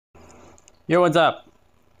Yo, what's up?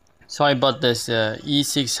 So I bought this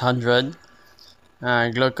e600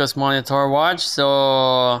 glucose monitor watch.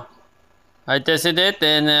 So I tested it,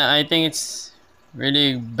 and I think it's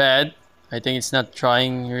really bad. I think it's not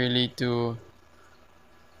trying really to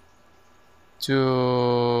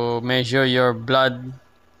measure your blood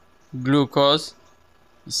glucose.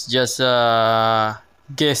 It's just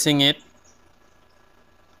guessing it.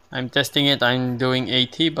 I'm testing it. I'm doing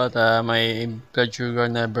 80, but my blood sugar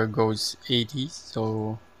never goes 80.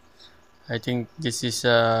 So I think this is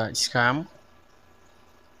a scam.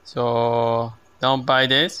 So don't buy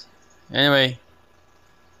this. Anyway,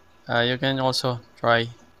 you can also try.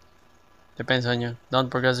 Depends on you.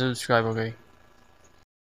 Don't forget to subscribe, okay?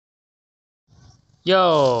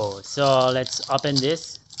 Yo, so let's open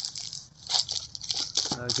this.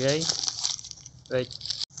 Okay, wait.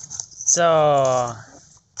 So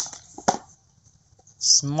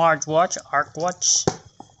smartwatch, arc-watch.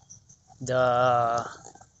 The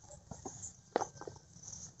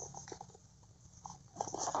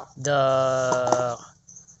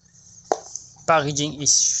packaging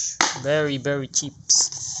is very cheap.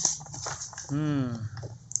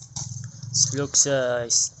 This looks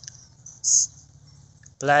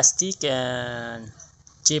plastic and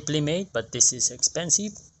cheaply made, but this is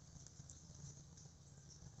expensive.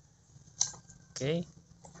 Okay,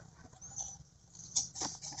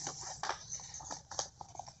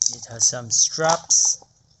 it has some straps.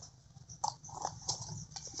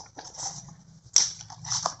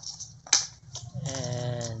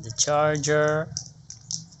 And the charger.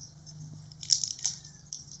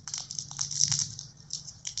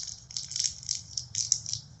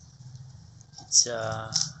 It's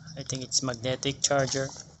I think it's magnetic charger.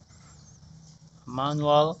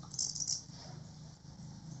 Manual.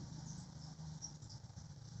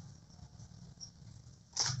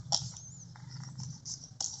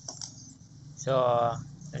 So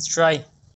let's try.